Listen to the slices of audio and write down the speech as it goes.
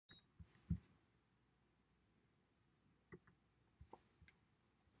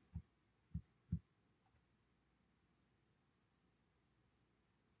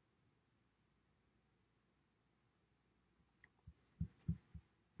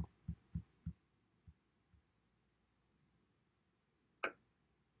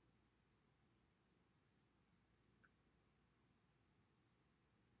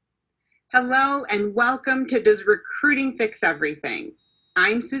Hello and welcome to Does Recruiting Fix Everything?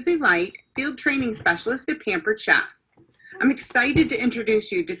 I'm Susie Light, Field Training Specialist at Pampered Chef. I'm excited to introduce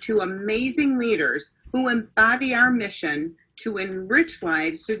you to two amazing leaders who embody our mission to enrich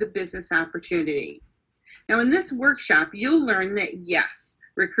lives through the business opportunity. Now in this workshop, you'll learn that yes,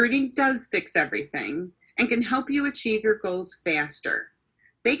 recruiting does fix everything and can help you achieve your goals faster.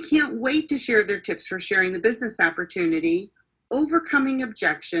 They can't wait to share their tips for sharing the business opportunity, overcoming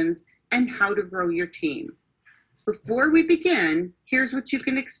objections, and how to grow your team. Before we begin, here's what you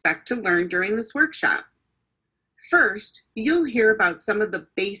can expect to learn during this workshop. First, you'll hear about some of the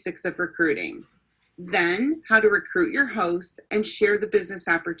basics of recruiting. Then, how to recruit your hosts and share the business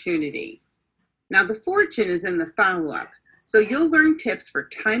opportunity. Now, the fortune is in the follow-up, so you'll learn tips for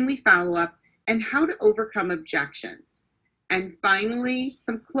timely follow-up and how to overcome objections. And finally,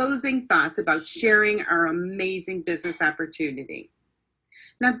 some closing thoughts about sharing our amazing business opportunity.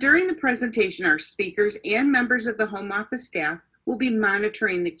 Now, during the presentation, our speakers and members of the home office staff will be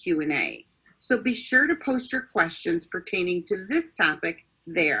monitoring the Q&A. So be sure to post your questions pertaining to this topic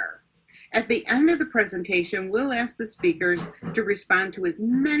there. At the end of the presentation, we'll ask the speakers to respond to as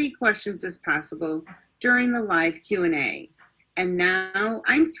many questions as possible during the live Q&A. And now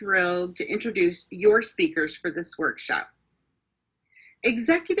I'm thrilled to introduce your speakers for this workshop.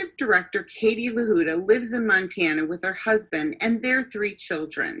 Executive Director Katie Lahuda lives in Montana with her husband and their 3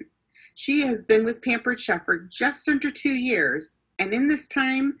 children. She has been with Pampered Chef for just under 2 years, and in this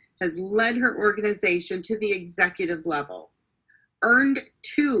time has led her organization to the executive level, earned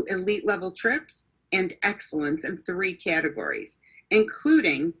 2 elite level trips, and excellence in 3 categories,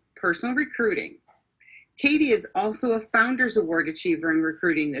 including personal recruiting. Katie is also a Founders Award achiever in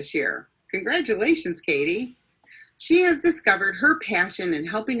recruiting this year. Congratulations, Katie. She has discovered her passion in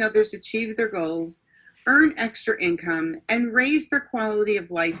helping others achieve their goals, earn extra income, and raise their quality of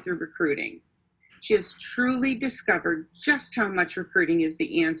life through recruiting. She has truly discovered just how much recruiting is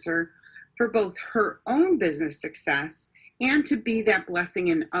the answer for both her own business success and to be that blessing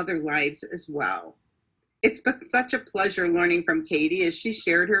in other lives as well. It's been such a pleasure learning from Katie as she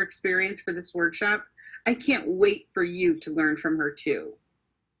shared her experience for this workshop. I can't wait for you to learn from her too.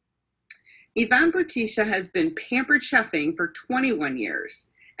 Yvonne Blatisha has been Pampered Chefing for 21 years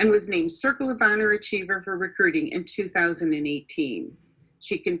and was named Circle of Honor Achiever for Recruiting in 2018.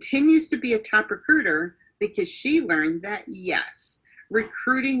 She continues to be a top recruiter because she learned that yes,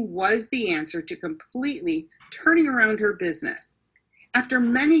 recruiting was the answer to completely turning around her business. After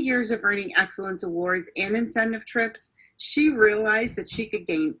many years of earning excellence awards and incentive trips, she realized that she could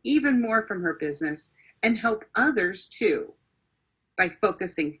gain even more from her business and help others too, by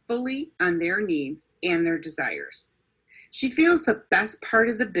focusing fully on their needs and their desires. She feels the best part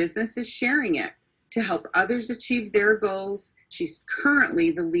of the business is sharing it to help others achieve their goals. She's currently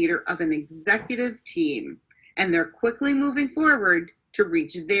the leader of an executive team, and they're quickly moving forward to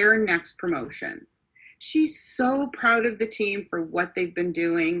reach their next promotion. She's so proud of the team for what they've been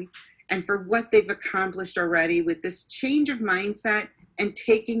doing and for what they've accomplished already with this change of mindset and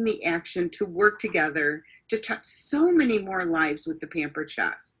taking the action to work together to touch so many more lives with the Pampered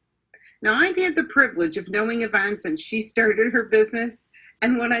Chef. Now, I've had the privilege of knowing Yvonne since she started her business,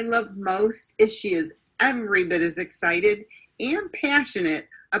 and what I love most is she is every bit as excited and passionate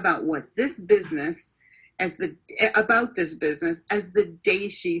about this business as the day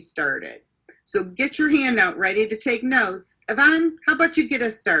she started. So get your hand out ready to take notes. Yvonne, how about you get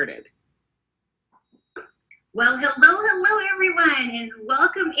us started? Well, hello, everyone, and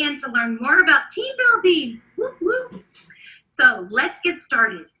welcome in to learn more about team building. Woo, woo. So let's get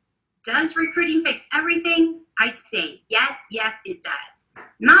started. Does recruiting fix everything? I'd say yes, it does.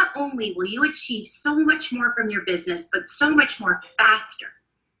 Not only will you achieve so much more from your business, but so much more faster.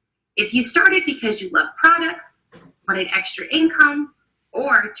 If you started because you love products, wanted extra income,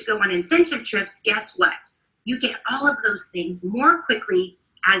 or to go on incentive trips, guess what? You get all of those things more quickly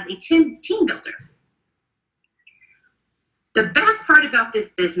as a team builder. The best part about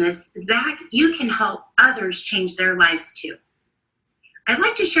this business is that you can help others change their lives too. I'd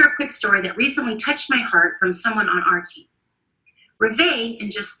like to share a quick story that recently touched my heart from someone on our team. Reve,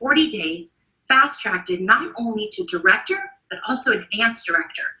 in just 40 days, fast-tracked not only to director, but also advanced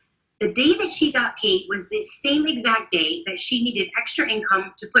director. The day that she got paid was the same exact day that she needed extra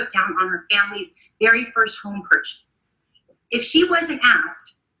income to put down on her family's very first home purchase. If she wasn't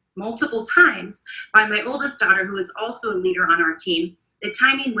asked multiple times by my oldest daughter, who is also a leader on our team, the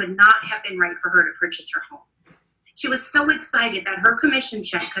timing would not have been right for her to purchase her home. She was so excited that her commission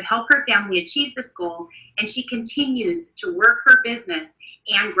check could help her family achieve this goal, and she continues to work her business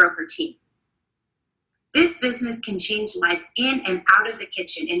and grow her team. This business can change lives in and out of the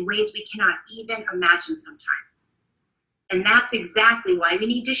kitchen in ways we cannot even imagine sometimes. And that's exactly why we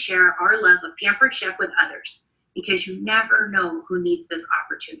need to share our love of Pampered Chef with others, because you never know who needs this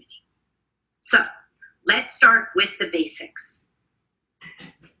opportunity. So let's start with the basics.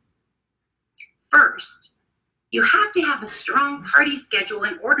 First, you have to have a strong party schedule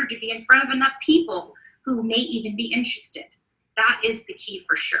in order to be in front of enough people who may even be interested. That is the key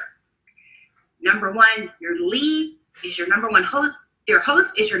for sure. Number one, your lead is your number one host. Your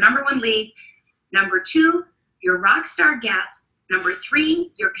host is your number one lead. Number two, your rock star guest. Number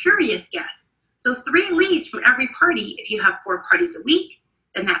three, your curious guest. So 3 leads from every party. If you have 4 parties a week,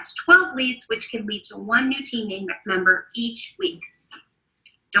 then that's 12 leads, which can lead to 1 new team member each week.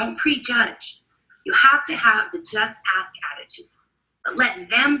 Don't prejudge. You have to have the just ask attitude, but let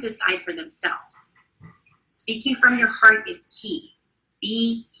them decide for themselves. Speaking from your heart is key.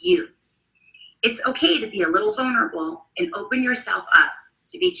 Be you. It's okay to be a little vulnerable and open yourself up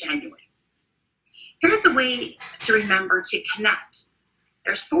to be genuine. Here's a way to remember to connect.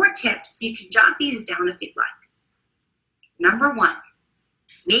 There's 4 tips. You can jot these down if you'd like. Number 1,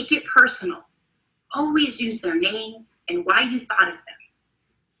 make it personal. Always use their name and why you thought of them.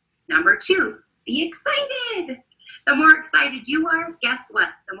 Number 2, be excited. The more excited you are, guess what?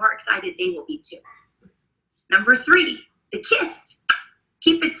 The more excited they will be too. Number 3, the kiss.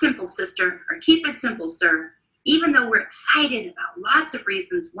 Keep it simple, sister, or keep it simple, sir. Even though we're excited about lots of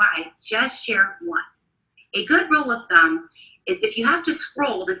reasons why, just share one. A good rule of thumb is if you have to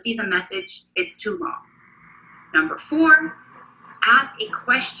scroll to see the message, it's too long. Number 4, ask a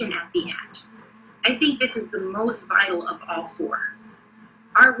question at the end. I think this is the most vital of all 4.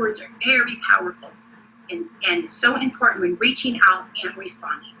 Our words are very powerful and so important when reaching out and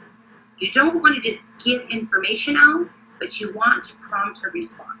responding. You don't want to just give information out, but you want to prompt a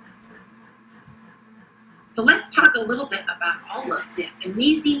response. So let's talk a little bit about all of the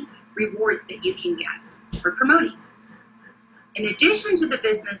amazing rewards that you can get for promoting. In addition to the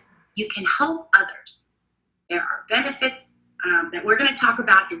business, you can help others. There are benefits that we're going to talk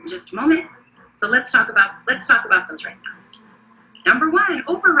about in just a moment. So let's talk about those right now. Number 1,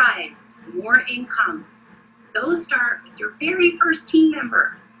 overrides, more income. Those start with your very first team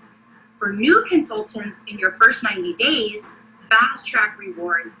member. For new consultants in your first 90 days, fast track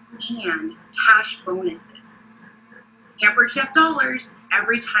rewards and cash bonuses. Pampered Chef dollars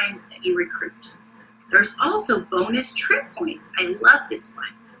every time that you recruit. There's also bonus trip points. I love this one.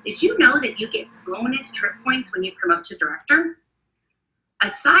 Did you know that you get bonus trip points when you promote to director?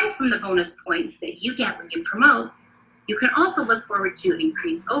 Aside from the bonus points that you get when you promote, you can also look forward to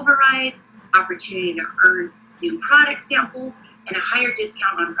increased overrides, opportunity to earn new product samples, and a higher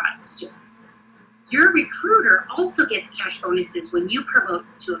discount on products too. Your recruiter also gets cash bonuses when you promote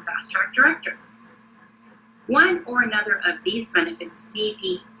to a fast track director. One or another of these benefits may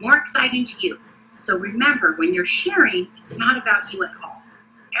be more exciting to you. So remember, when you're sharing, it's not about you at all.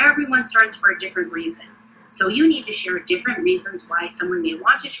 Everyone starts for a different reason. So you need to share different reasons why someone may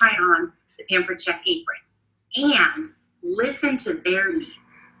want to try on the Pampered Chef apron and listen to their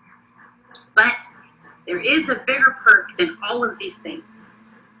needs. But there is a bigger perk than all of these things,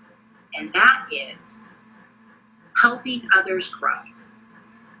 and that is helping others grow.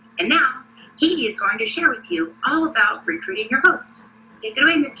 And now, Katie is going to share with you all about recruiting your host. Take it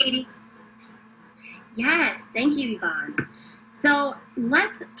away, Miss Katie. Yes, thank you, Yvonne. So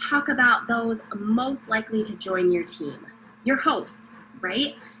let's talk about those most likely to join your team, your hosts,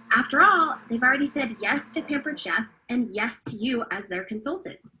 right? After all, they've already said yes to Pampered Chef and yes to you as their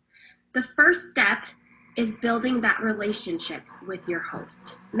consultant. The first step is building that relationship with your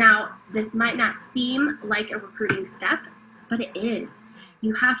host. Now, this might not seem like a recruiting step, but it is.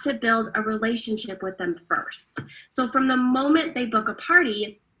 You have to build a relationship with them first. So from the moment they book a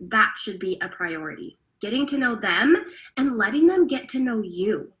party, that should be a priority. Getting to know them and letting them get to know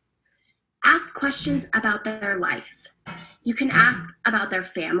you. Ask questions about their life. You can ask about their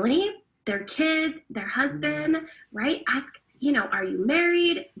family, their kids, their husband, right? Ask, are you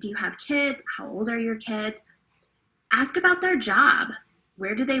married? Do you have kids? How old are your kids? Ask about their job.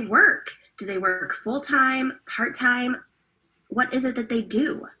 Where do they work? Do they work full-time, part-time? What is it that they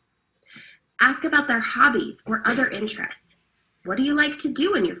do? Ask about their hobbies or other interests. What do you like to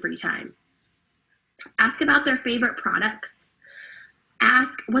do in your free time? Ask about their favorite products.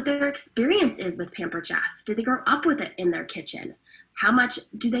 Ask what their experience is with Pampered Chef. Did they grow up with it in their kitchen? How much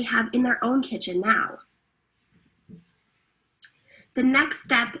do they have in their own kitchen now? The next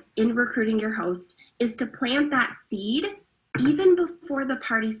step in recruiting your host is to plant that seed even before the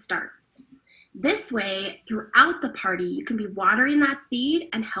party starts. This way, throughout the party, you can be watering that seed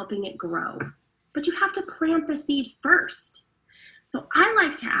and helping it grow. but you have to plant the seed first. So I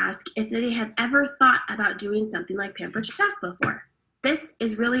like to ask if they have ever thought about doing something like Pampered Chef before. This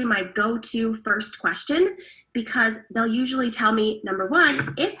is really my go-to first question because they'll usually tell me, number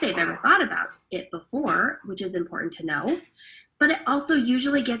one, if they've ever thought about it before, which is important to know, but it also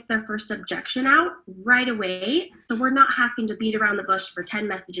usually gets their first objection out right away, so we're not having to beat around the bush for 10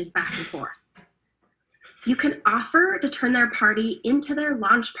 messages back and forth. You can offer to turn their party into their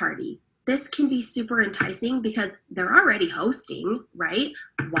launch party. This can be super enticing because they're already hosting, right?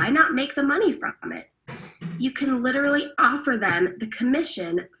 Why not make the money from it? You can literally offer them the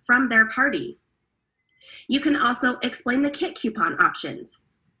commission from their party. You can also explain the kit coupon options.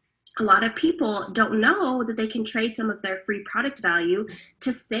 A lot of people don't know that they can trade some of their free product value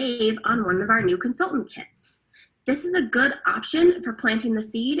to save on one of our new consultant kits. This is a good option for planting the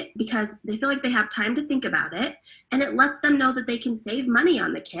seed because they feel like they have time to think about it, and it lets them know that they can save money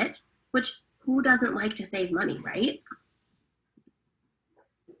on the kit, which who doesn't like to save money, right?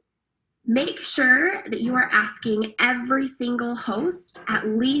 Make sure that you are asking every single host at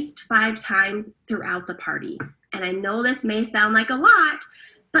least 5 times throughout the party. And I know this may sound like a lot,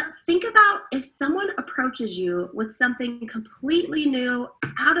 but think about if someone approaches you with something completely new,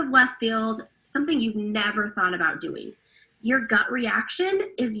 out of left field, something you've never thought about doing. Your gut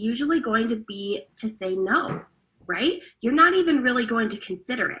reaction is usually going to be to say no, right? You're not even really going to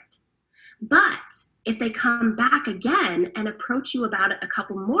consider it. But if they come back again and approach you about it a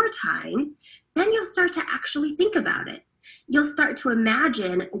couple more times, then you'll start to actually think about it. You'll start to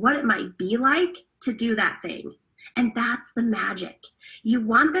imagine what it might be like to do that thing. And that's the magic. You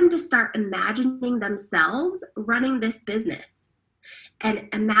want them to start imagining themselves running this business and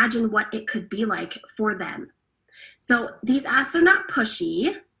imagine what it could be like for them. So these asks are not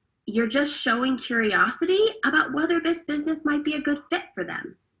pushy. You're just showing curiosity about whether this business might be a good fit for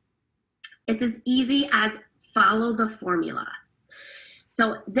them. It's as easy as follow the formula.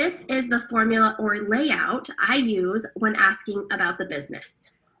 So this is the formula or layout I use when asking about the business.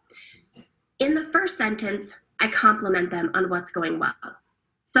 In the first sentence, I compliment them on what's going well.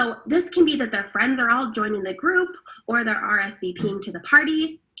 So this can be that their friends are all joining the group, or they're RSVPing to the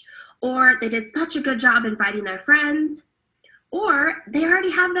party, or they did such a good job inviting their friends, or they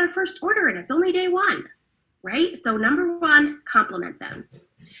already have their first order and it's only day 1, right? So number 1, compliment them.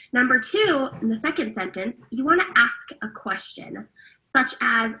 Number 2, in the second sentence, you want to ask a question, such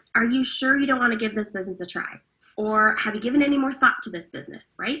as, are you sure you don't want to give this business a try? Or have you given any more thought to this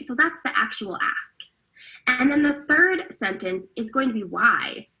business, right? So that's the actual ask. And then the third sentence is going to be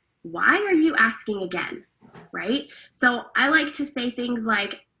why. Why are you asking again, right? So I like to say things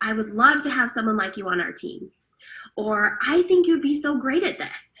like, I would love to have someone like you on our team. Or I think you'd be so great at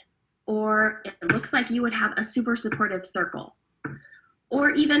this. Or it looks like you would have a super supportive circle.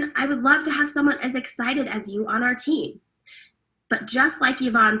 Or even, I would love to have someone as excited as you on our team. But just like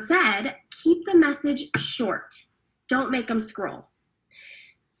Yvonne said, keep the message short. Don't make them scroll.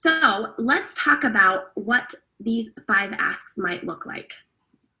 So let's talk about what these 5 asks might look like.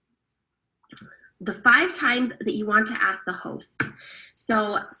 The 5 times that you want to ask the host.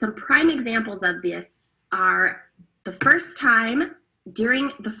 So some prime examples of this are the first time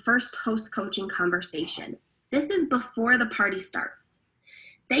during the first host coaching conversation. This is before the party starts.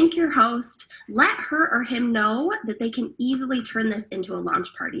 Thank your host. Let her or him know that they can easily turn this into a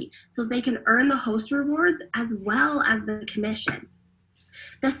launch party so they can earn the host rewards as well as the commission.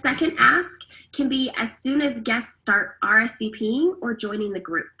 The second ask can be as soon as guests start RSVPing or joining the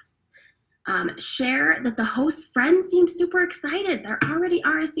group. Share that the host's friends seem super excited. They're already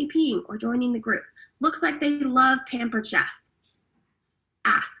RSVPing or joining the group. Looks like they love Pampered Chef.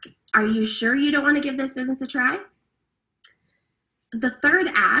 Ask, are you sure you don't want to give this business a try? The third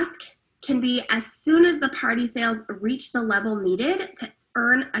ask can be as soon as the party sales reach the level needed to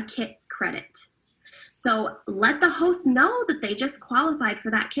earn a kit credit. So let the host know that they just qualified for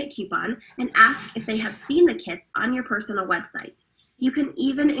that kit coupon and ask if they have seen the kits on your personal website. You can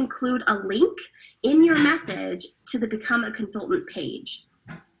even include a link in your message to the Become a Consultant page.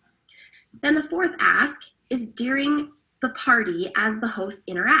 Then the fourth ask is during the party as the host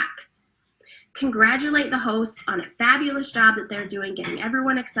interacts. Congratulate the host on a fabulous job that they're doing, getting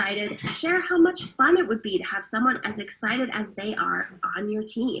everyone excited. Share how much fun it would be to have someone as excited as they are on your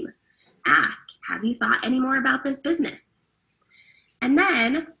team. Ask, have you thought any more about this business? And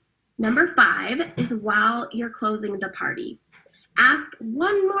then number 5 is while you're closing the party. Ask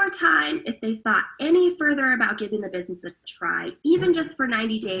one more time if they thought any further about giving the business a try, even just for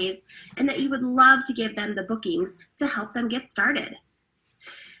 90 days, and that you would love to give them the bookings to help them get started.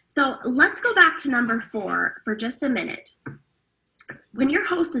 So let's go back to number 4 for just a minute. When your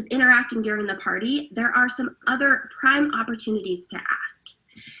host is interacting during the party, there are some other prime opportunities to ask.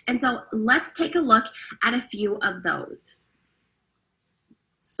 And so let's take a look at a few of those.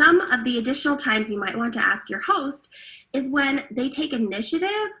 Some of the additional times you might want to ask your host is when they take initiative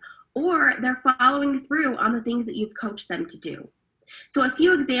or they're following through on the things that you've coached them to do. So a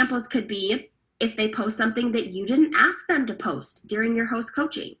few examples could be if they post something that you didn't ask them to post during your host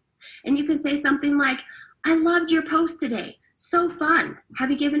coaching. And you can say something like, I loved your post today. So fun.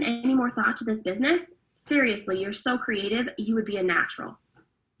 Have you given any more thought to this business? Seriously, you're so creative. You would be a natural.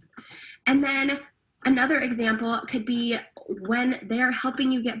 And then another example could be when they're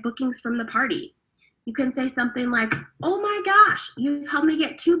helping you get bookings from the party. You can say something like, oh my gosh, you've helped me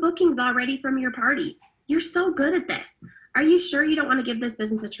get 2 bookings already from your party. You're so good at this. Are you sure you don't want to give this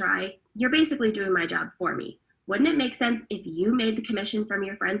business a try? You're basically doing my job for me. Wouldn't it make sense if you made the commission from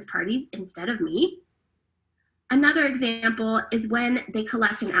your friends' parties instead of me? Another example is when they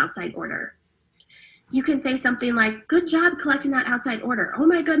collect an outside order. You can say something like, good job collecting that outside order. Oh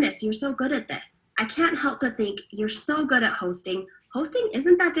my goodness, you're so good at this. I can't help but think you're so good at hosting. Hosting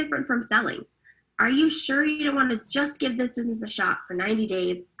isn't that different from selling. Are you sure you don't want to just give this business a shot for 90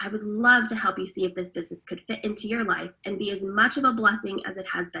 days? I would love to help you see if this business could fit into your life and be as much of a blessing as it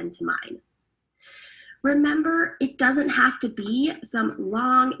has been to mine. Remember, it doesn't have to be some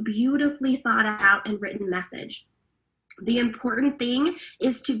long, beautifully thought out and written message. The important thing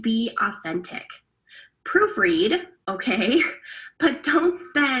is to be authentic. Proofread, okay, but don't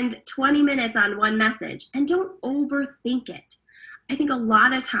spend 20 minutes on one message and don't overthink it. I think a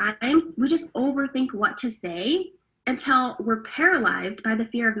lot of times we just overthink what to say until we're paralyzed by the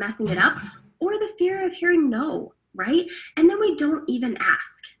fear of messing it up or the fear of hearing no, right? And then we don't even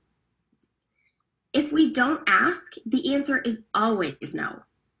ask. If we don't ask, the answer is always no,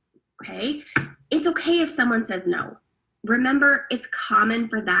 okay? It's okay if someone says no. Remember, it's common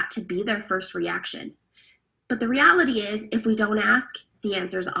for that to be their first reaction. But the reality is, if we don't ask, the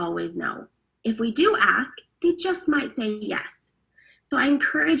answer is always no. If we do ask, they just might say yes. So I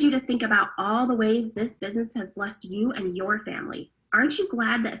encourage you to think about all the ways this business has blessed you and your family. Aren't you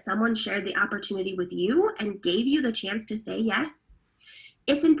glad that someone shared the opportunity with you and gave you the chance to say yes?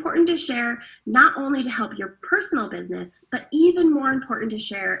 It's important to share not only to help your personal business, but even more important to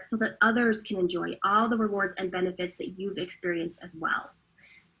share so that others can enjoy all the rewards and benefits that you've experienced as well.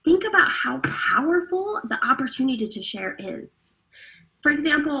 Think about how powerful the opportunity to share is. For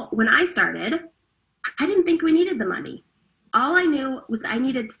example, when I started, I didn't think we needed the money. All I knew was I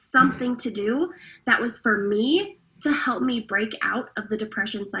needed something to do that was for me to help me break out of the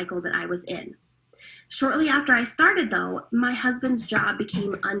depression cycle that I was in. Shortly after I started, though, my husband's job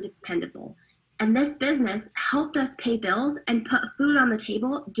became undependable, and this business helped us pay bills and put food on the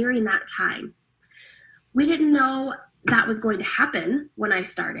table during that time. We didn't know that was going to happen when I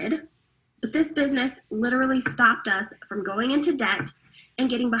started, but this business literally stopped us from going into debt and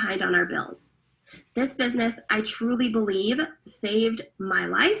getting behind on our bills. This business, I truly believe, saved my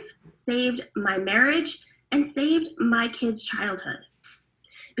life, saved my marriage, and saved my kids' childhood.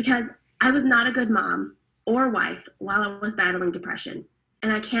 Because I was not a good mom or wife while I was battling depression.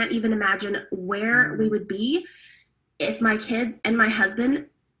 And I can't even imagine where we would be if my kids and my husband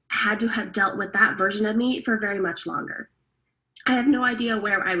had to have dealt with that version of me for very much longer. I have no idea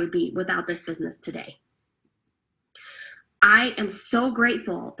where I would be without this business today. I am so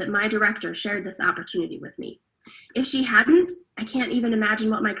grateful that my director shared this opportunity with me. If she hadn't, I can't even imagine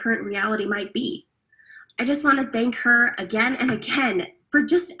what my current reality might be. I just want to thank her again and again for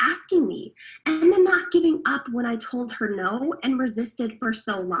just asking me and then not giving up when I told her no and resisted for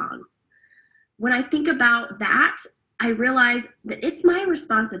so long. When I think about that, I realize that it's my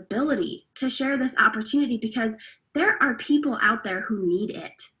responsibility to share this opportunity because there are people out there who need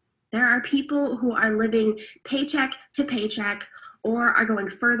it. There are people who are living paycheck to paycheck or are going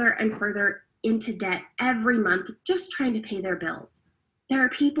further and further into debt every month just trying to pay their bills. There are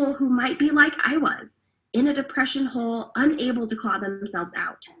people who might be like I was, in a depression hole, unable to claw themselves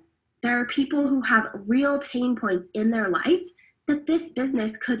out. There are people who have real pain points in their life that this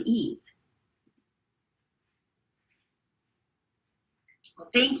business could ease. Well,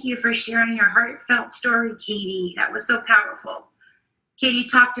 thank you for sharing your heartfelt story, Katie. That was so powerful. Katie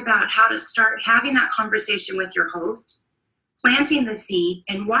talked about how to start having that conversation with your host, planting the seed,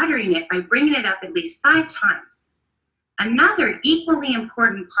 and watering it by bringing it up at least 5 times. Another equally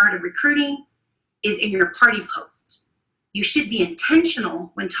important part of recruiting is in your party post. You should be intentional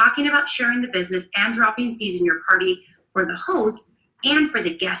when talking about sharing the business and dropping seeds in your party for the host and for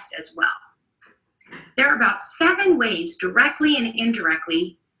the guest as well. There are about 7 ways, directly and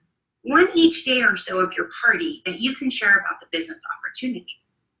indirectly, one each day or so of your party that you can share about the business opportunity.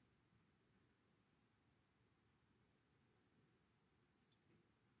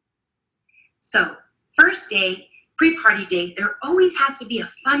 So, first day, pre-party day, there always has to be a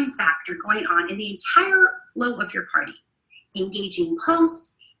fun factor going on in the entire flow of your party. Engaging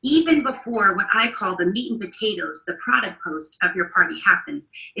post, even before what I call the meat and potatoes, the product post of your party happens,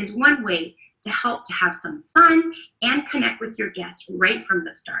 is one way to help to have some fun and connect with your guests right from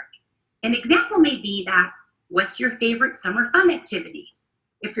the start. An example may be that, what's your favorite summer fun activity,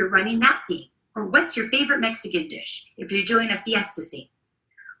 if you're running that theme? Or what's your favorite Mexican dish, if you're doing a fiesta theme?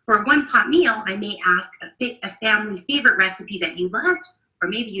 For a one-pot meal, I may ask a family favorite recipe that you loved, or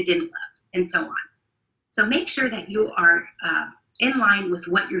maybe you didn't love, and so on. So make sure that you are in line with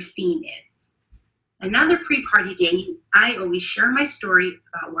what your theme is. Another pre-party day, I always share my story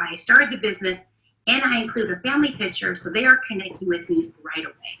about why I started the business, and I include a family picture so they are connecting with me right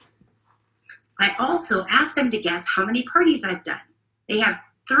away. I also ask them to guess how many parties I've done. They have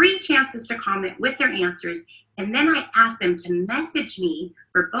 3 chances to comment with their answers, and then I ask them to message me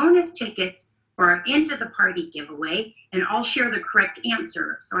for bonus tickets for our end of the party giveaway, and I'll share the correct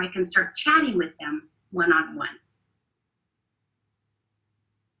answer so I can start chatting with them one-on-one.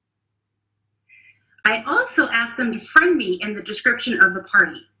 I also ask them to friend me in the description of the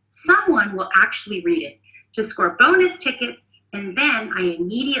party. Someone will actually read it to score bonus tickets, and then I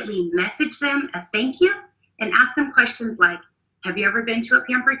immediately message them a thank you and ask them questions like, have you ever been to a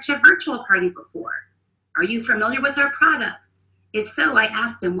Pampered Chef virtual party before? Are you familiar with our products? If so, I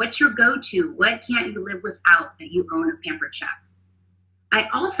ask them, what's your go-to? What can't you live without that you own a Pampered Chef? I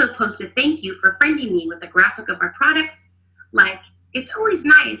also post a thank you for friending me with a graphic of our products, like, it's always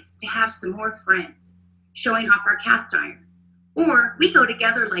nice to have some more friends, showing off our cast iron. Or we go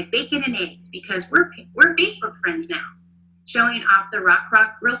together like bacon and eggs because we're Facebook friends now, showing off the Rock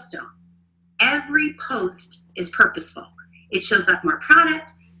Grill Stone. Every post is purposeful. It shows off more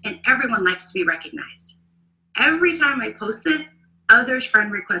product, and everyone likes to be recognized. Every time I post this, others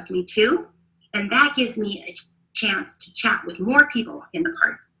friend request me too, and that gives me a chance to chat with more people in the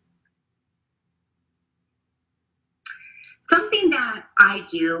party. Something that I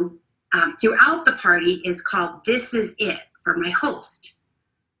do throughout the party is called This Is It for my host.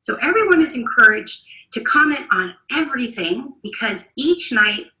 So everyone is encouraged to comment on everything because each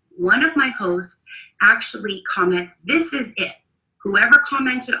night one of my hosts actually comments, this is it. Whoever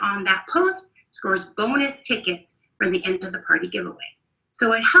commented on that post scores bonus tickets for the end of the party giveaway.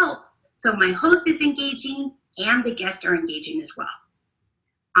 So it helps. So my host is engaging and the guests are engaging as well.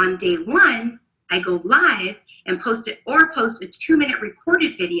 On day 1, I go live and post a 2-minute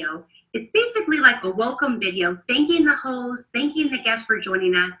recorded video. It's basically like a welcome video, thanking the host, thanking the guests for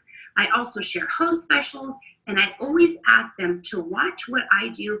joining us. I also share host specials, and I always ask them to watch what I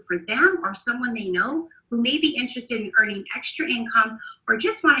do for them or someone they know who may be interested in earning extra income or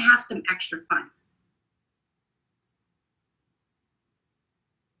just want to have some extra fun.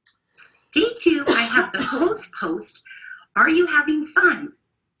 Day 2, I have the host post, are you having fun?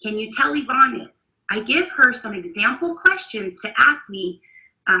 Can you tell Yvonne is? I give her some example questions to ask me,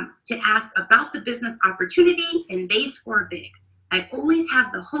 about the business opportunity, and they score big. I always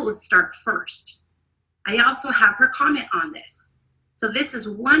have the host start first. I also have her comment on this. So this is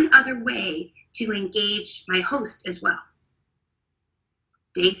one other way to engage my host as well.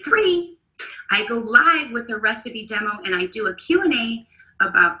 Day 3, I go live with a recipe demo and I do a Q&A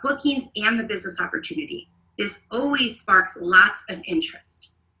about bookings and the business opportunity. This always sparks lots of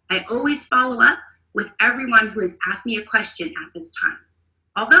interest. I always follow up with everyone who has asked me a question at this time.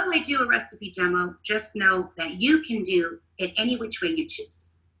 Although I do a recipe demo, just know that you can do it any which way you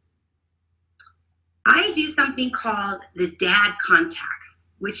choose. I do something called the dad contacts,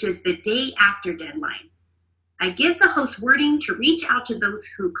 which is the day after deadline. I give the host wording to reach out to those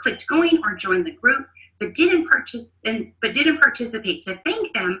who clicked join or joined the group, but didn't participate, to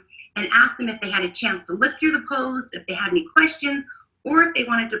thank them and ask them if they had a chance to look through the post, if they had any questions, or if they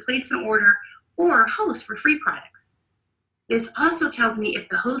wanted to place an order or host for free products. This also tells me if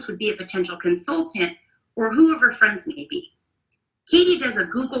the host would be a potential consultant or who of her friends may be. Katie does a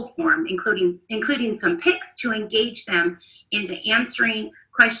Google form, including some pics to engage them into answering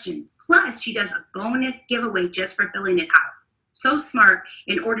questions. Plus, she does a bonus giveaway just for filling it out. So smart,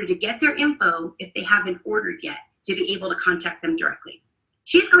 in order to get their info if they haven't ordered yet, to be able to contact them directly.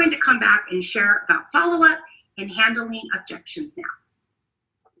 She's going to come back and share about follow-up and handling objections now.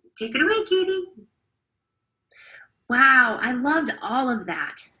 Take it away, Katie. Wow, I loved all of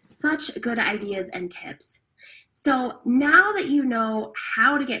that. Such good ideas and tips. So now that you know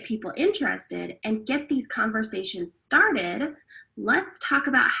how to get people interested and get these conversations started, let's talk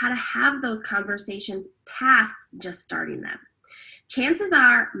about how to have those conversations past just starting them. Chances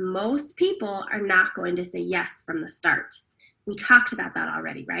are most people are not going to say yes from the start. We talked about that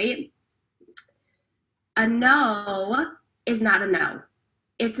already, right? A no is not a no.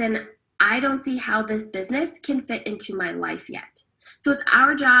 It's an I don't see how this business can fit into my life yet. So it's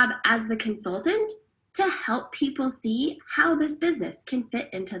our job as the consultant to help people see how this business can fit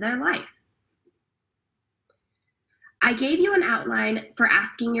into their life. I gave you an outline for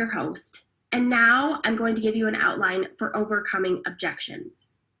asking your host, and now I'm going to give you an outline for overcoming objections.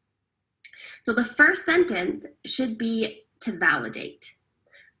 So the first sentence should be to validate.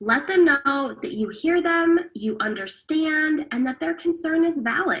 Let them know that you hear them, you understand, and that their concern is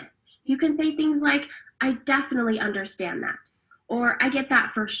valid. You can say things like, I definitely understand that, or I get that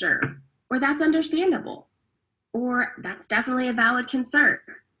for sure, or that's understandable, or that's definitely a valid concern.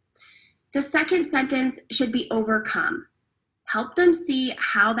 The second sentence should be overcome. Help them see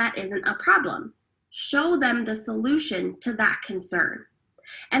how that isn't a problem. Show them the solution to that concern.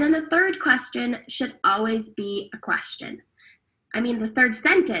 And then the third question should always be a question. The third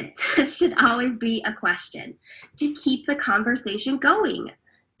sentence should always be a question to keep the conversation going.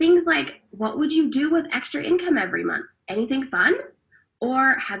 Things like, what would you do with extra income every month? Anything fun?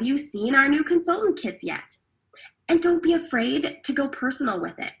 Or have you seen our new consultant kits yet? And don't be afraid to go personal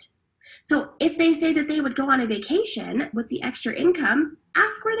with it. So if they say that they would go on a vacation with the extra income,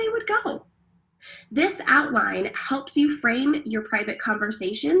 ask where they would go. This outline helps you frame your private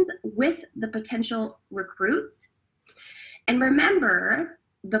conversations with the potential recruits. And remember,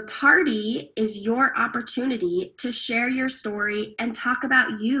 the party is your opportunity to share your story and talk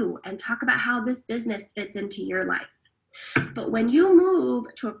about you and talk about how this business fits into your life. But when you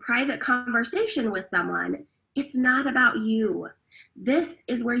move to a private conversation with someone, it's not about you. This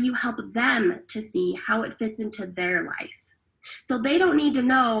is where you help them to see how it fits into their life. So they don't need to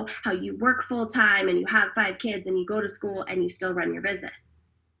know how you work full time and you have 5 kids and you go to school and you still run your business.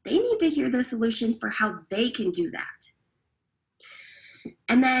 They need to hear the solution for how they can do that.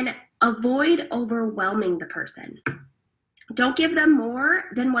 And then avoid overwhelming the person. Don't give them more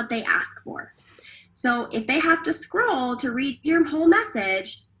than what they ask for. So if they have to scroll to read your whole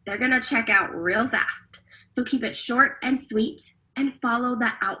message, they're going to check out real fast. So keep it short and sweet and follow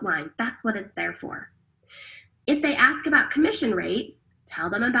that outline. That's what it's there for. If they ask about commission rate, tell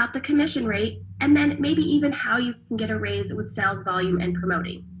them about the commission rate and then maybe even how you can get a raise with sales volume and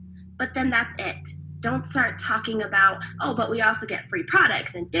promoting. But then that's it. Don't start talking about, oh, but we also get free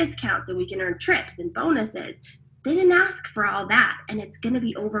products and discounts and we can earn trips and bonuses. They didn't ask for all that and it's going to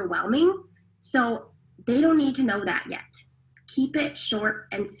be overwhelming. So they don't need to know that yet. Keep it short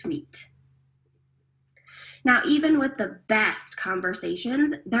and sweet. Now, even with the best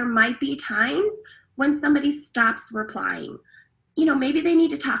conversations, there might be times when somebody stops replying. Maybe they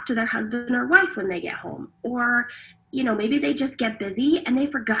need to talk to their husband or wife when they get home, or, maybe they just get busy and they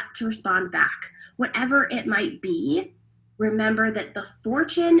forgot to respond back. Whatever it might be, remember that the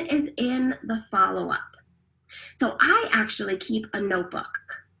fortune is in the follow-up. So I actually keep a notebook,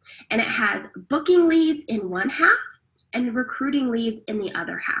 and it has booking leads in one half and recruiting leads in the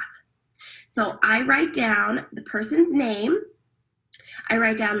other half. So I write down the person's name, I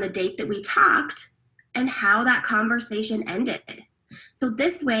write down the date that we talked, and how that conversation ended. So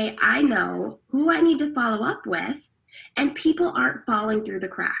this way I know who I need to follow up with, and people aren't falling through the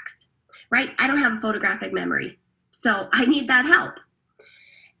cracks, right? I don't have a photographic memory, so I need that help.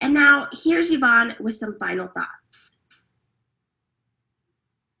 And now here's Yvonne with some final thoughts.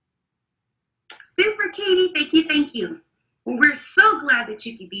 Super, Katie. Thank you. Well, we're so glad that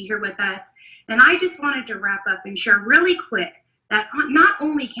you could be here with us. And I just wanted to wrap up and share really quick that not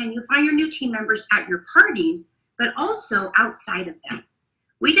only can you find your new team members at your parties, but also outside of them.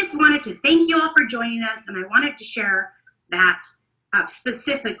 We just wanted to thank you all for joining us, and I wanted to share that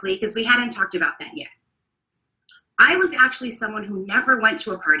specifically because we hadn't talked about that yet. I was actually someone who never went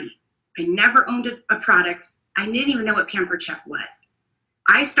to a party. I never owned a product. I didn't even know what Pampered Chef was.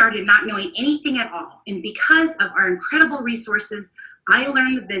 I started not knowing anything at all, and because of our incredible resources, I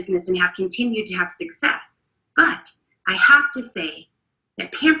learned the business and have continued to have success. But I have to say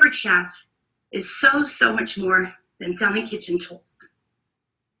that Pampered Chef is so much more than selling kitchen tools.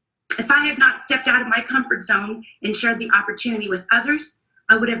 If I had not stepped out of my comfort zone and shared the opportunity with others,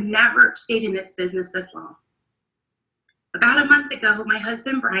 I would have never stayed in this business this long. About a month ago, my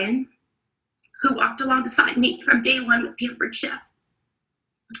husband, Brian, who walked alongside me from day one with Pampered Chef,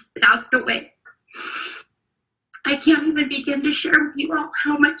 passed away. I can't even begin to share with you all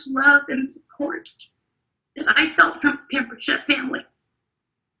how much love and support that I felt from the Pampered Chef family.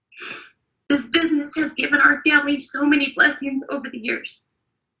 This business has given our family so many blessings over the years.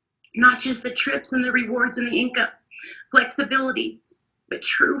 Not just the trips and the rewards and the income, flexibility, but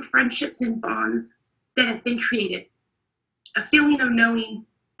true friendships and bonds that have been created. A feeling of knowing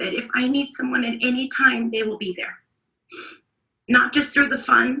that if I need someone at any time, they will be there. Not just through the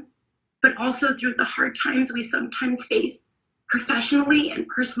fun, but also through the hard times we sometimes face, professionally and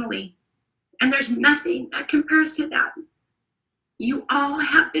personally. And there's nothing that compares to that. You all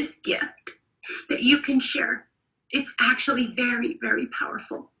have this gift that you can share. It's actually very, very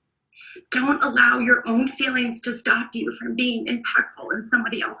powerful. Don't allow your own feelings to stop you from being impactful in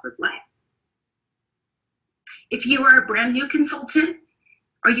somebody else's life. If you are a brand new consultant,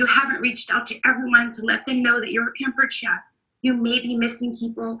 or you haven't reached out to everyone to let them know that you're a pampered chef, you may be missing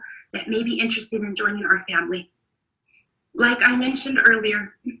people that may be interested in joining our family. Like I mentioned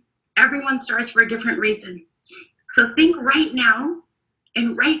earlier, everyone starts for a different reason. So think right now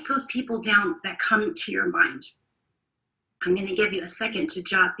and write those people down that come to your mind. I'm going to give you a second to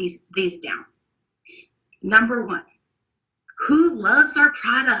jot these down. Number one, who loves our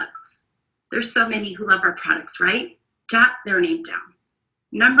products? There's so many who love our products, right? Jot their name down.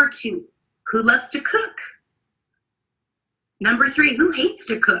 Number two, who loves to cook? Number three, who hates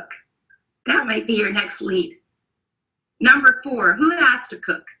to cook? That might be your next lead. Number four, who has to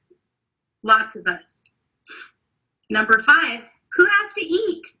cook? Lots of us. Number five, who has to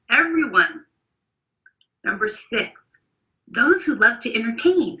eat? Everyone. Number six, those who love to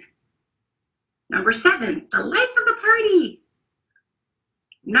entertain. Number seven, the life of the party.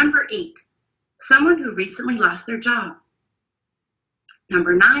 Number eight, someone who recently lost their job.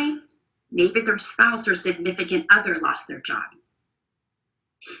 Number nine, maybe their spouse or significant other lost their job.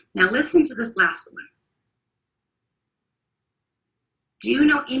 Now listen to this last one. Do you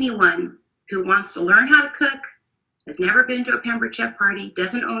know anyone who wants to learn how to cook, has never been to a pampered chef party,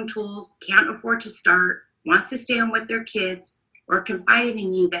 doesn't own tools, can't afford to start, wants to stay home with their kids, or confided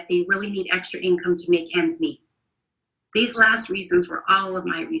in you that they really need extra income to make ends meet? These last reasons were all of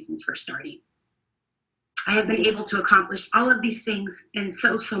my reasons for starting. I have been able to accomplish all of these things and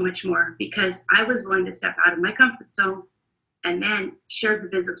so much more because I was willing to step out of my comfort zone and then share the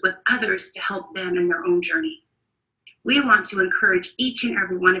business with others to help them in their own journey. We want to encourage each and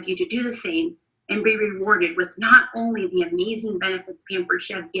every one of you to do the same and be rewarded with not only the amazing benefits Pampered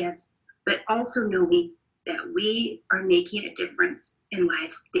Chef gives, but also knowing that we are making a difference in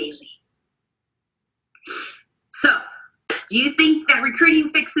lives daily. So, do you think that recruiting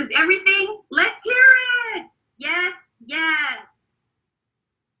fixes everything? Let's hear it. Yes, yes.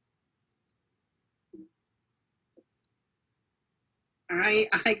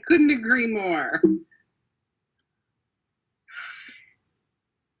 I couldn't agree more.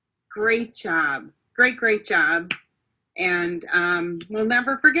 Great job. Great job. And we'll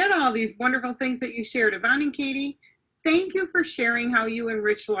never forget all these wonderful things that you shared. Yvonne and Katie, thank you for sharing how you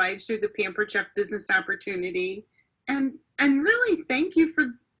enrich lives through the Pampered Chef business opportunity. And really thank you for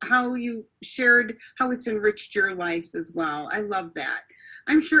how you shared how it's enriched your lives as well. I love that.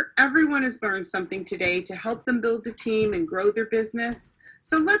 I'm sure everyone has learned something today to help them build a team and grow their business.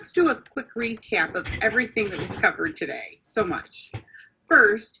 So let's do a quick recap of everything that was covered today. So much.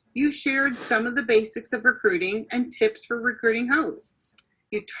 First, you shared some of the basics of recruiting and tips for recruiting hosts.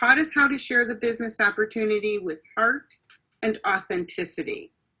 You taught us how to share the business opportunity with heart and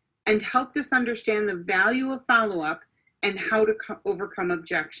authenticity, and helped us understand the value of follow-up and how to overcome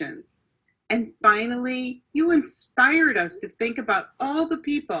objections. And finally, you inspired us to think about all the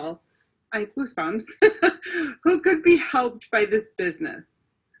people, I have goosebumps, who could be helped by this business.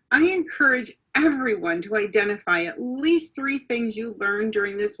 I encourage everyone to identify at least 3 things you learned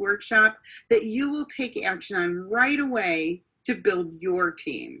during this workshop that you will take action on right away to build your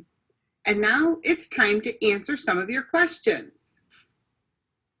team. And now it's time to answer some of your questions.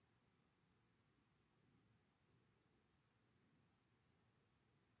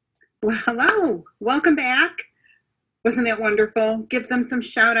 Well, hello, welcome back. Wasn't that wonderful? Give them some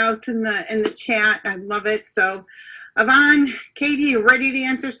shout outs in the chat. I love it. So Yvonne, Katie, you ready to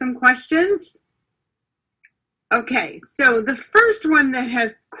answer some questions? Okay, so the first one that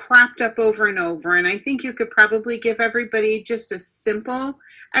has cropped up over and over, and I think you could probably give everybody just a simple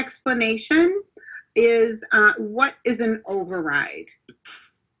explanation, is what is an override?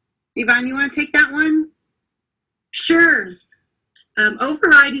 Yvonne, you want to take that one? Sure.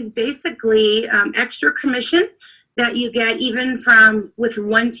 Override is basically extra commission that you get even from with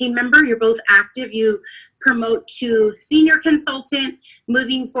one team member. You're both active. You promote to senior consultant,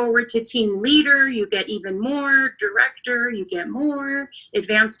 moving forward to team leader, you get even more, director, you get more,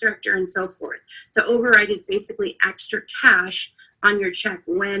 advanced director, and so forth. So override is basically extra cash on your check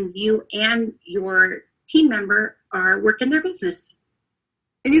when you and your team member are working their business.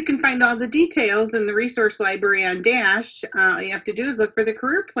 And you can find all the details in the resource library on Dash. All you have to do is look for the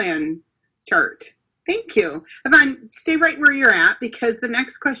career plan chart. Thank you. Yvonne, stay right where you're at, because the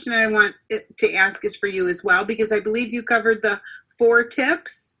next question I want to ask is for you as well, because I believe you covered the 4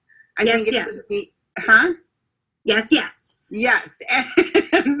 tips. Yes. Yes.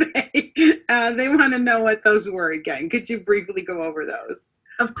 And they want to know what those were again. Could you briefly go over those?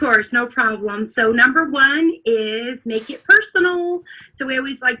 Of course, no problem. So number 1 is make it personal. So we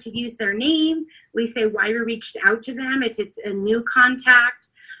always like to use their name. We say why we reached out to them. If it's a new contact,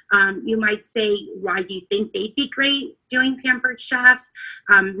 you might say why you think they'd be great doing Pampered Chef.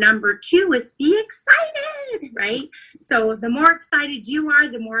 Number 2 is be excited, right? So the more excited you are,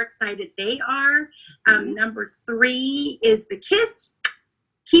 the more excited they are. Number 3 is the kiss.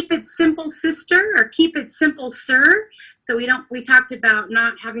 Keep it simple, sister, or keep it simple, sir. So we talked about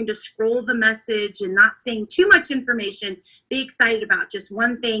not having to scroll the message and not saying too much information. Be excited about just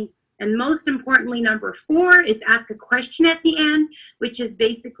one thing. And most importantly, number 4 is ask a question at the end, which is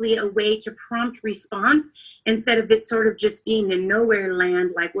basically a way to prompt response instead of it sort of just being in nowhere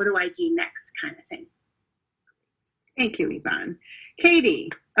land, like what do I do next kind of thing. Thank you, Yvonne. Katie,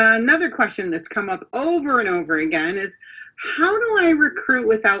 another question that's come up over and over again is, how do I recruit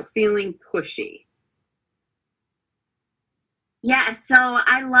without feeling pushy? Yeah, so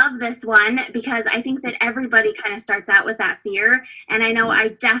I love this one because I think that everybody kind of starts out with that fear, and I know I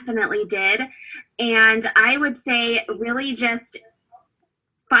definitely did. And I would say really just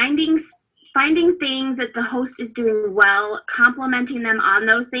finding things that the host is doing well, complimenting them on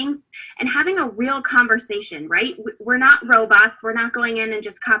those things, and having a real conversation, right? We're not robots. We're not going in and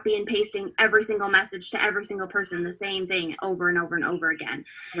just copy and pasting every single message to every single person, the same thing over and over and over again.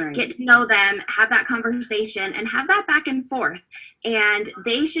 Right. Get to know them, have that conversation, and have that back and forth. And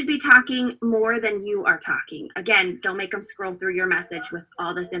they should be talking more than you are talking. Again, don't make them scroll through your message with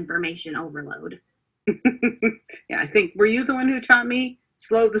all this information overload. Yeah, I think, were you the one who taught me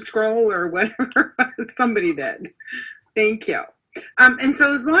slow the scroll or whatever? Somebody did. Thank you. And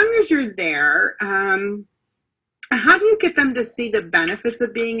so as long as you're there, how do you get them to see the benefits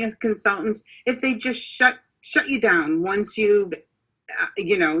of being a consultant if they just shut you down once you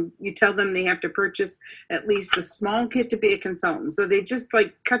tell them they have to purchase at least a small kit to be a consultant? So they just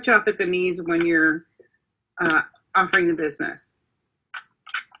like cut you off at the knees when you're offering the business.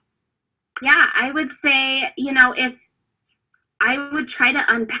 Yeah, I would say, if I would try to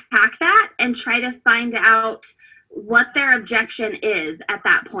unpack that and try to find out what their objection is at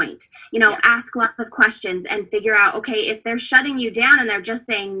that point. Ask lots of questions and figure out, okay, if they're shutting you down and they're just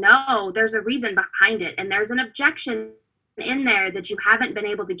saying no, there's a reason behind it. And there's an objection in there that you haven't been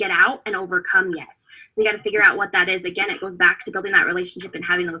able to get out and overcome yet. We got to figure out what that is. Again, it goes back to building that relationship and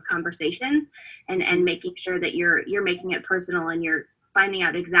having those conversations and making sure that you're making it personal and you're finding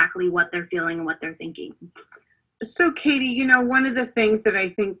out exactly what they're feeling and what they're thinking. So Katie, one of the things that I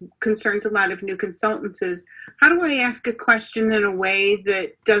think concerns a lot of new consultants is, how do I ask a question in a way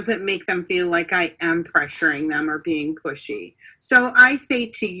that doesn't make them feel like I am pressuring them or being pushy? So I say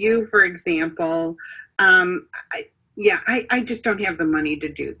to you, for example, I just don't have the money to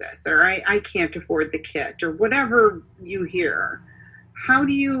do this, or I can't afford the kit, or whatever you hear. How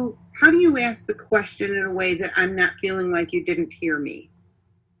do you ask the question in a way that I'm not feeling like you didn't hear me?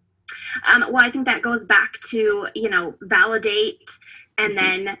 Well, I think that goes back to, validate and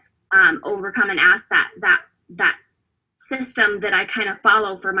then overcome and ask that system that I kind of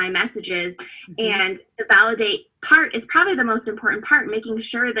follow for my messages. Mm-hmm. And the validate part is probably the most important part, making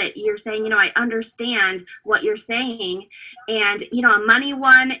sure that you're saying, I understand what you're saying. And, a money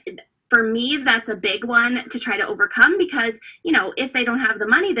one, for me, that's a big one to try to overcome because, if they don't have the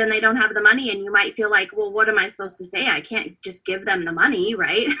money, then they don't have the money. And you might feel like, well, what am I supposed to say? I can't just give them the money,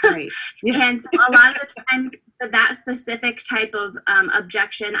 right? Right. Yeah. And so a lot of the times for that specific type of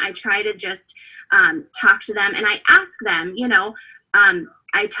objection, I try to just talk to them and I ask them,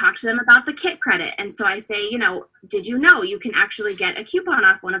 I talk to them about the kit credit. And so I say, did you know you can actually get a coupon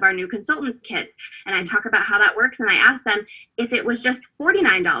off one of our new consultant kits? And I talk about how that works. And I ask them, if it was just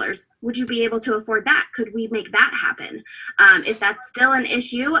 $49, would you be able to afford that? Could we make that happen? If that's still an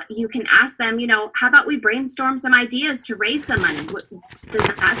issue, you can ask them, how about we brainstorm some ideas to raise some money? Does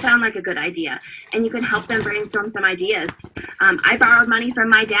that sound like a good idea? And you can help them brainstorm some ideas. I borrowed money from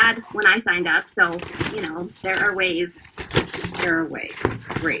my dad when I signed up. So, there are ways. There are ways.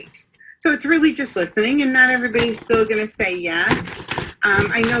 Great. So it's really just listening, and not everybody's still going to say yes.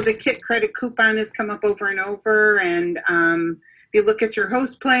 I know the kit credit coupon has come up over and over, and you look at your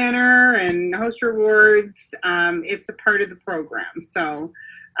host planner and host rewards, it's a part of the program. So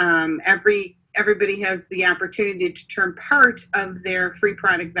everybody has the opportunity to turn part of their free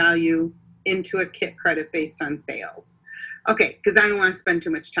product value into a kit credit based on sales. Okay, because I don't want to spend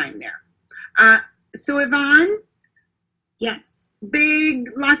too much time there. So Yvonne? Yes.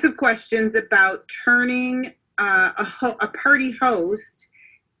 Lots of questions about turning a party host,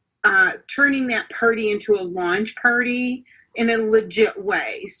 turning that party into a launch party in a legit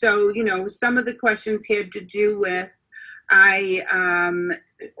way. So, some of the questions had to do with,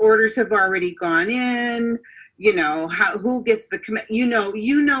 orders have already gone in, who gets the commit,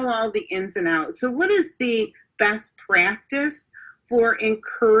 all the ins and outs. So what is the best practice for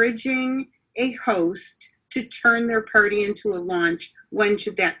encouraging a host to turn their party into a launch? When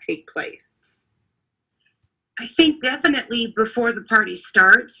should that take place? I think definitely before the party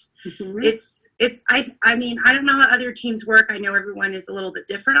starts. Mm-hmm. I mean, I don't know how other teams work. I know everyone is a little bit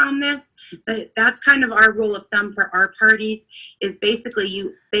different on this, but that's kind of our rule of thumb for our parties is basically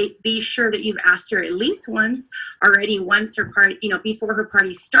you be sure that you've asked her at least once her party, before her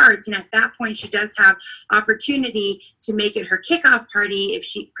party starts. And at that point, she does have opportunity to make it her kickoff party if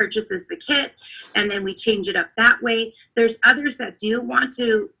she purchases the kit, and then we change it up that way. There's others that do want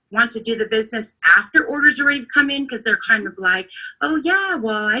to do the business after orders are ready to come in because they're kind of like, oh yeah,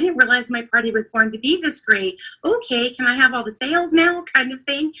 well, I didn't realize my party was going to be this great. Okay, can I have all the sales now kind of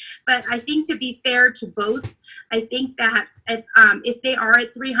thing? But I think to be fair to both, I think that if they are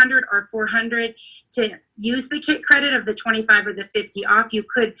at 300 or 400 to use the kit credit of the 25 or the 50 off, you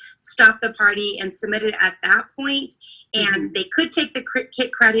could stop the party and submit it at that point, and they could take the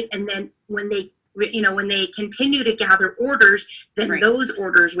kit credit, and then when they continue to gather orders, then those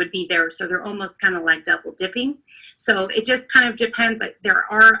orders would be there. So they're almost kind of like double dipping. So it just kind of depends. Like there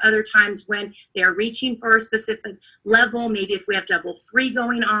are other times when they're reaching for a specific level. Maybe if we have double free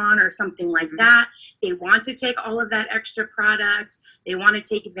going on or something like that, they want to take all of that extra product. They want to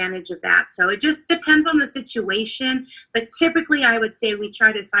take advantage of that. So it just depends on the situation. But typically I would say we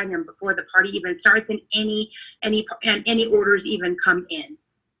try to sign them before the party even starts and any orders even come in.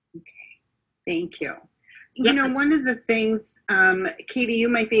 Thank you. Yes. One of the things, Katie, you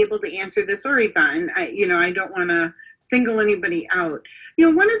might be able to answer this, or Yvonne, I don't want to single anybody out.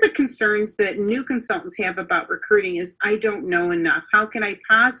 One of the concerns that new consultants have about recruiting is, I don't know enough. How can I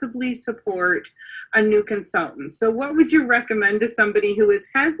possibly support a new consultant? So what would you recommend to somebody who is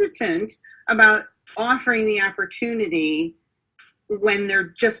hesitant about offering the opportunity when they're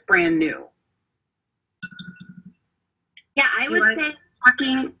just brand new? Yeah, I would say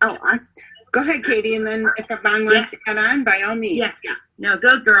Go ahead, Katie, and then if Yvonne wants to get on, by all means. Yes. Yeah. No,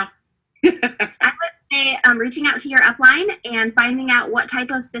 go girl. I would say reaching out to your upline and finding out what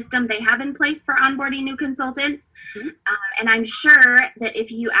type of system they have in place for onboarding new consultants. Mm-hmm. And I'm sure that if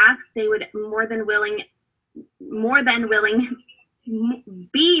you ask, they would be more than willing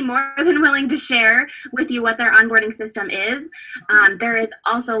to share with you what their onboarding system is. There is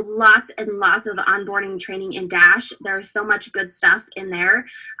also lots and lots of onboarding training in Dash. There's so much good stuff in there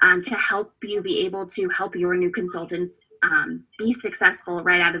to help you be able to help your new consultants be successful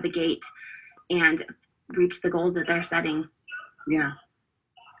right out of the gate and reach the goals that they're setting. Yeah.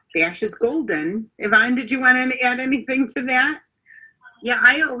 Dash is golden. Yvonne, did you want to add anything to that? Yeah,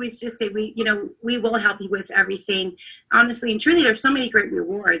 I always just say we will help you with everything. Honestly and truly, there's so many great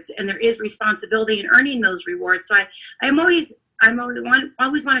rewards, and there is responsibility in earning those rewards. So I always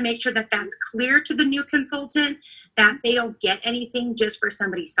want to make sure that that's clear to the new consultant, that they don't get anything just for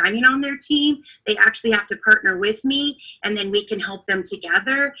somebody signing on their team. They actually have to partner with me, and then we can help them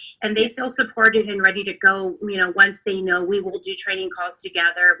together, and they feel supported and ready to go. Once they know we will do training calls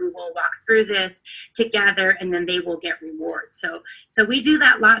together, we will walk through this together, and then they will get rewards. So we do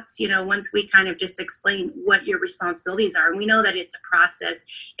that lots, once we kind of just explain what your responsibilities are. And we know that it's a process,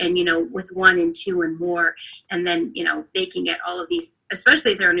 and, with 1 and 2 and more, and then, they can get all of these,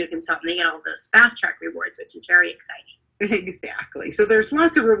 especially if they're a new consultant, they get all those fast track rewards, which is very exciting. Exactly. So there's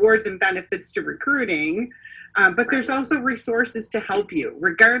lots of rewards and benefits to recruiting, but there's also resources to help you,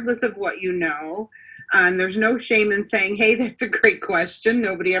 regardless of what you know. There's no shame in saying, hey, that's a great question.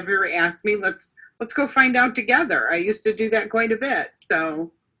 Nobody ever asked me. Let's go find out together. I used to do that quite a bit.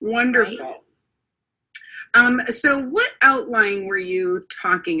 So wonderful. Right. So what outline were you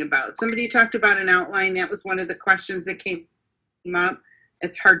talking about? Somebody talked about an outline. That was one of the questions that came up.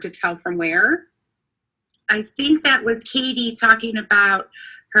 It's hard to tell from where. I think that was Katie talking about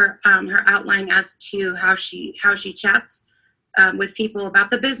her outline as to how she chats with people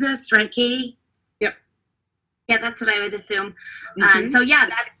about the business, right, Katie? Yep. Yeah, that's what I would assume. So yeah,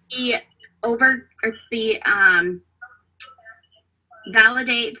 that's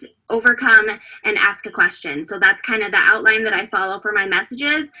validate, overcome, and ask a question. So that's kind of the outline that I follow for my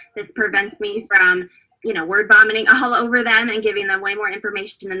messages. This prevents me from, word vomiting all over them and giving them way more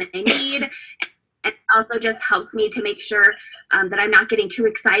information than they need. And also just helps me to make sure that I'm not getting too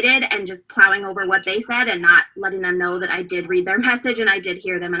excited and just plowing over what they said and not letting them know that I did read their message and I did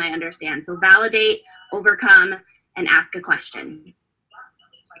hear them and I understand. So validate, overcome, and ask a question.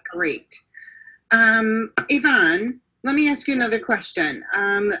 Great. Yvonne, let me ask you another question.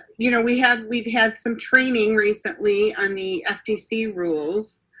 We've had some training recently on the FTC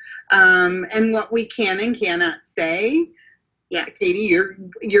rules and what we can and cannot say. Yes. Katie,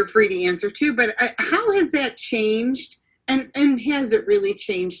 you're free to answer too, but how has that changed? And has it really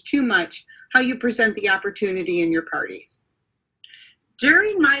changed too much how you present the opportunity in your parties?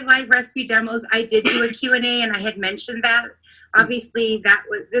 During my live recipe demos, I did do a Q&A, and I had mentioned that. Obviously,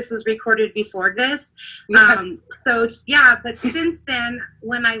 this was recorded before this. But since then,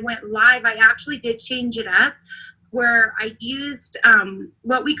 when I went live, I actually did change it up, where I used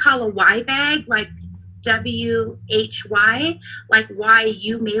what we call a why bag, like WHY, like why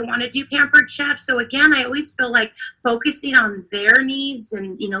you may want to do Pampered Chef. So again, I always feel like focusing on their needs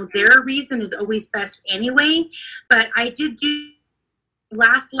and, their reason is always best anyway. But I did do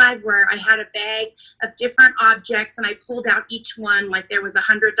last live where I had a bag of different objects and I pulled out each one like there was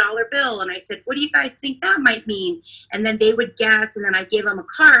 $100 bill and I said, what do you guys think that might mean? And then they would guess, and then I gave them a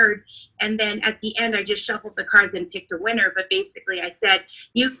card, and then at the end I just shuffled the cards and picked a winner. But basically I said,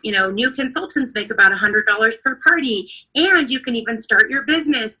 new consultants make about $100 per party, and you can even start your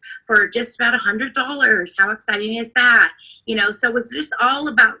business for just about $100. How exciting is that? So it was just all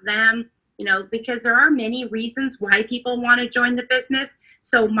about them. Because there are many reasons why people want to join the business.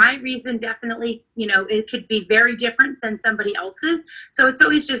 So my reason definitely, it could be very different than somebody else's. So it's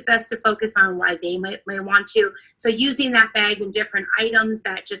always just best to focus on why they may want to. So using that bag and different items,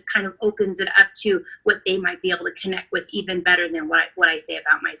 that just kind of opens it up to what they might be able to connect with even better than what I say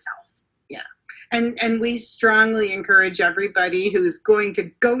about myself. Yeah. And we strongly encourage everybody who's going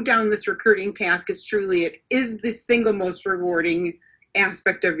to go down this recruiting path, because truly it is the single most rewarding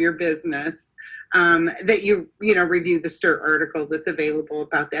aspect of your business, that you review the STIR article that's available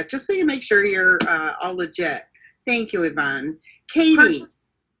about that, just so you make sure you're all legit. Thank you, Yvonne. Katie,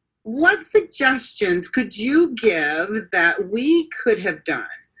 what suggestions could you give that we could have done?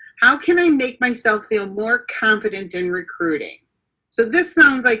 How can I make myself feel more confident in recruiting? So this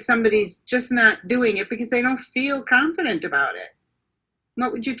sounds like somebody's just not doing it because they don't feel confident about it.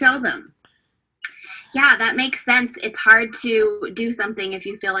 What would you tell them? Yeah, that makes sense. It's hard to do something if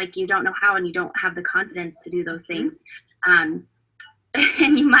you feel like you don't know how and you don't have the confidence to do those things. And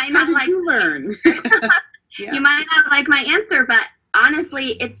you might not like you learn. Yeah. You might not like my answer, but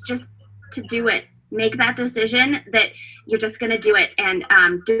honestly, it's just to do it. Make that decision that you're just going to do it, and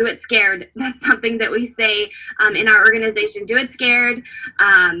do it scared. That's something that we say in our organization. Do it scared.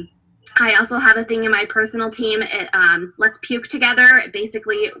 I also have a thing in my personal team, let's puke together.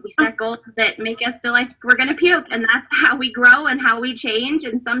 Basically, we set goals that make us feel like we're going to puke, and that's how we grow and how we change.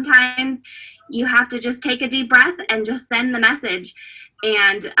 And sometimes you have to just take a deep breath and just send the message,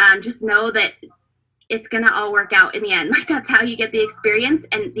 and just know that it's going to all work out in the end. Like, that's how you get the experience,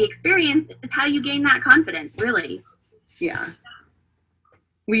 and the experience is how you gain that confidence, really. Yeah.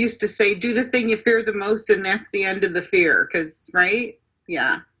 We used to say, do the thing you fear the most, and that's the end of the fear, right?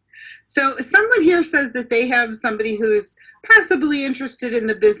 Yeah. So someone here says that they have somebody who's possibly interested in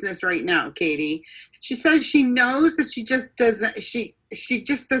the business right now, Katie. She says she knows that she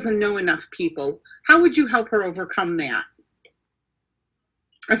just doesn't know enough people. How would you help her overcome that?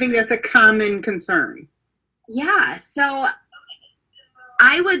 I think that's a common concern. Yeah, so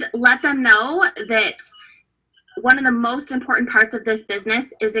I would let them know that one of the most important parts of this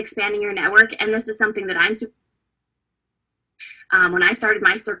business is expanding your network, and this is something that I'm super when I started,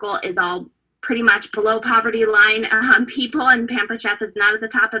 my circle is all pretty much below poverty line people, and Pampered Chef is not at the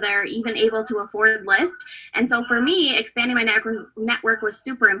top of their even able to afford list. And so for me, expanding my network was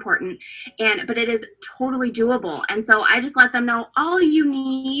super important, but it is totally doable. And so I just let them know all you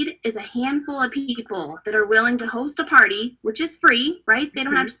need is a handful of people that are willing to host a party, which is free, right? They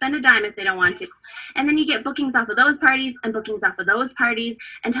don't have to spend a dime if they don't want to. And then you get bookings off of those parties and bookings off of those parties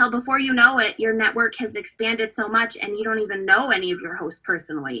until before you know it, your network has expanded so much and you don't even know any of your hosts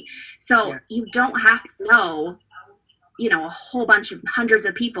personally. So you don't have to know, a whole bunch of hundreds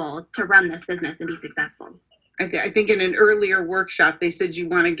of people to run this business and be successful. I think in an earlier workshop, they said you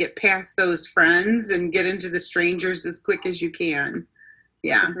want to get past those friends and get into the strangers as quick as you can.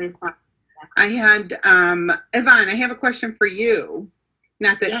 Yeah. I had, Yvonne, I have a question for you.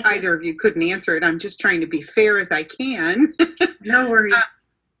 Not that Yes. either of you couldn't answer it. I'm just trying to be fair as I can. No worries.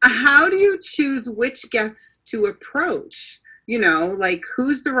 How do you choose which guests to approach? You know, like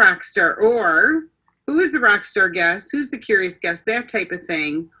who's the rock star, or who is the rock star guest? Who's the curious guest? That type of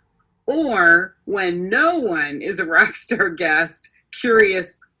thing. Or when no one is a rock star guest,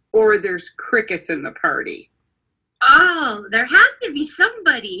 curious, or there's crickets in the party. Oh, there has to be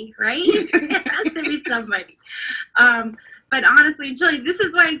somebody, right? There has to be somebody. But honestly, Julie, this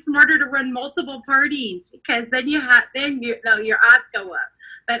is why it's smarter to run multiple parties, because then your odds go up.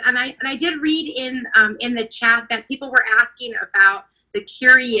 But I did read in the chat that people were asking about the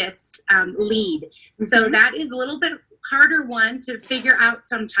curious lead. So that is a little bit harder one to figure out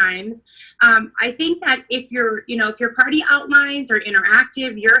sometimes. I think that if your party outlines are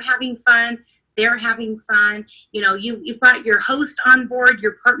interactive, you're having fun, they're having fun. You know, you've got your host on board.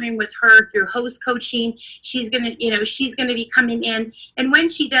 You're partnering with her through host coaching. She's gonna be coming in, and when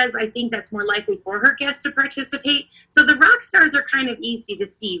she does, I think that's more likely for her guests to participate. So the rock stars are kind of easy to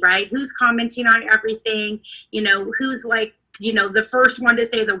see, right? Who's commenting on everything? You know, who's like, you know, the first one to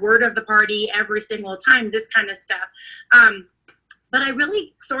say the word of the party every single time. This kind of stuff. But I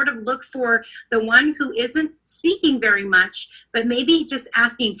really sort of look for the one who isn't speaking very much, but maybe just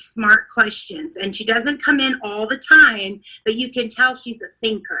asking smart questions. And she doesn't come in all the time, but you can tell she's a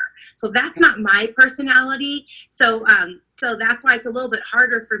thinker. So that's not my personality. So that's why it's a little bit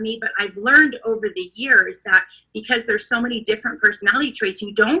harder for me. But I've learned over the years that because there's so many different personality traits,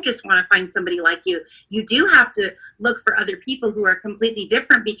 you don't just want to find somebody like you. You do have to look for other people who are completely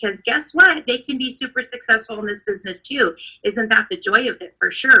different, because guess what? They can be super successful in this business too. Isn't that the joy of it,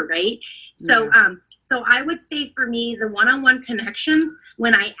 for sure, right? So so I would say for me, the one-on-one connections,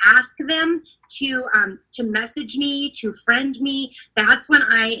 when I ask them to message me, to friend me, that's when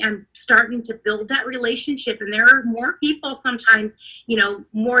I am starting to build that relationship. And there are more people sometimes, you know,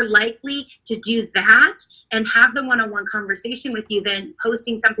 more likely to do that and have the one-on-one conversation with you than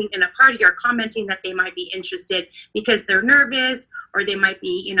posting something in a party or commenting that they might be interested because they're nervous, or they might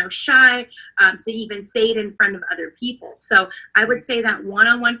be, you know, shy to even say it in front of other people. So I would say that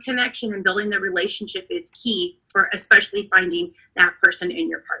one-on-one connection and building the relationship is key for especially finding that person in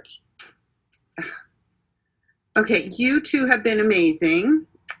your party. Okay, you two have been amazing,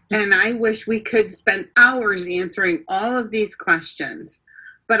 and I wish we could spend hours answering all of these questions.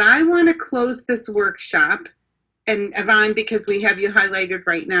 But I want to close this workshop, and Yvonne, because we have you highlighted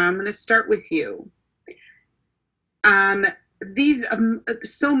right now, I'm going to start with you.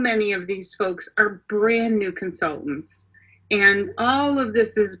 So many of these folks are brand new consultants, and all of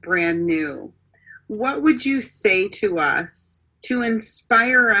this is brand new. What would you say to us to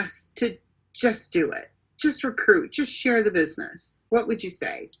inspire us to just do it? Just recruit, just share the business. What would you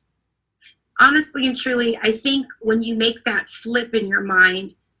say? Honestly and truly, I think when you make that flip in your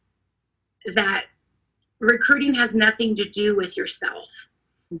mind, that recruiting has nothing to do with yourself.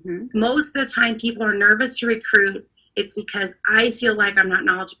 Most of the time people are nervous to recruit. It's because I feel like I'm not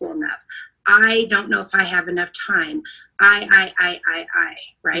knowledgeable enough. I don't know if I have enough time.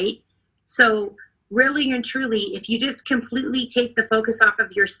 Right? So really and truly, if you just completely take the focus off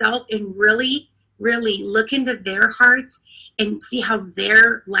of yourself and really look into their hearts and see how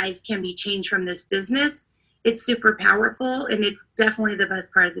their lives can be changed from this business, it's super powerful, and it's definitely the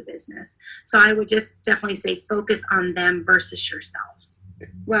best part of the business. So I would just definitely say focus on them versus yourself.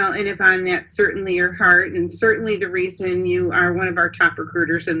 Well, and Yvonne, that's certainly your heart, and certainly the reason you are one of our top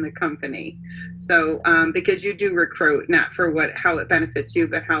recruiters in the company. So because you do recruit, not for how it benefits you,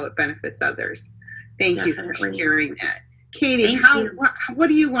 but how it benefits others. Thank you for sharing that. Katie, what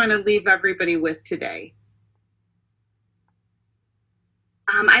do you want to leave everybody with today?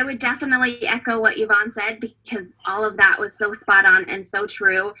 I would definitely echo what Yvonne said, because all of that was so spot on and so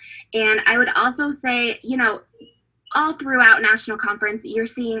true. And I would also say, you know, all throughout National Conference, you're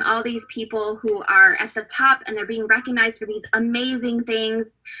seeing all these people who are at the top, and they're being recognized for these amazing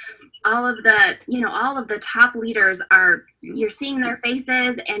things. All of the top leaders you're seeing their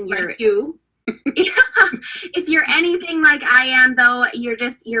faces, and like you. Yeah. If you're anything like I am, though,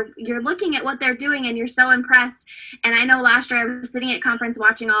 you're looking at what they're doing and you're so impressed. And I know last year I was sitting at conference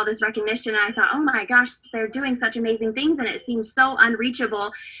watching all this recognition, and I thought, oh my gosh, they're doing such amazing things, and it seems so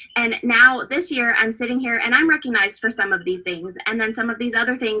unreachable. And now this year I'm sitting here and I'm recognized for some of these things, and then some of these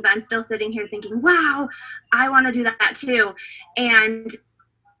other things I'm still sitting here thinking, wow, I want to do that too. And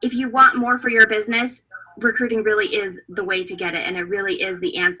if you want more for your business, recruiting really is the way to get it, and it really is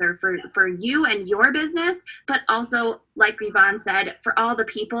the answer for you and your business, but also, like Yvonne said, for all the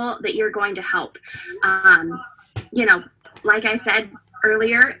people that you're going to help. You know, like I said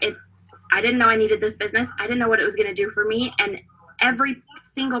earlier, I didn't know I needed this business. I didn't know what it was going to do for me, and every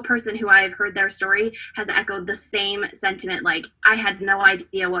single person who I've heard their story has echoed the same sentiment. Like, I had no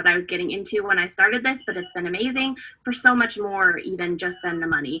idea what I was getting into when I started this, but it's been amazing for so much more even just than the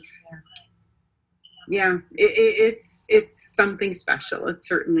money. Yeah, it's something special. It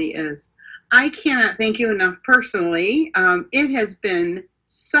certainly is. I cannot thank you enough personally. It has been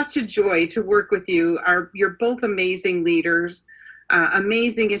such a joy to work with you. You're both amazing leaders,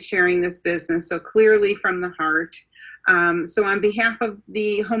 amazing at sharing this business so clearly from the heart. So on behalf of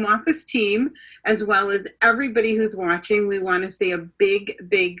the home office team, as well as everybody who's watching, we want to say a big,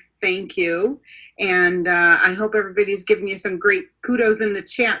 big thank you. And I hope everybody's giving you some great kudos in the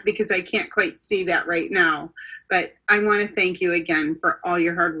chat because I can't quite see that right now. But I want to thank you again for all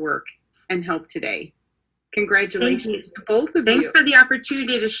your hard work and help today. Congratulations to both of you. Thanks for the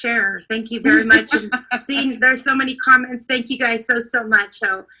opportunity to share. Thank you very much. And seeing there's so many comments. Thank you guys so much.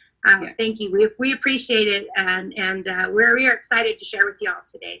 So thank you. We appreciate it. And we are excited to share with you all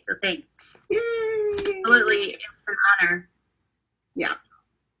today. So thanks. Yay. Absolutely. It's an honor. Yeah.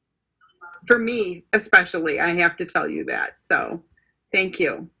 For me, especially, I have to tell you that. So thank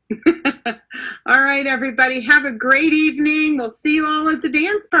you. All right, everybody. Have a great evening. We'll see you all at the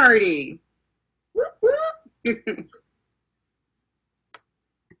dance party. Whoop, whoop.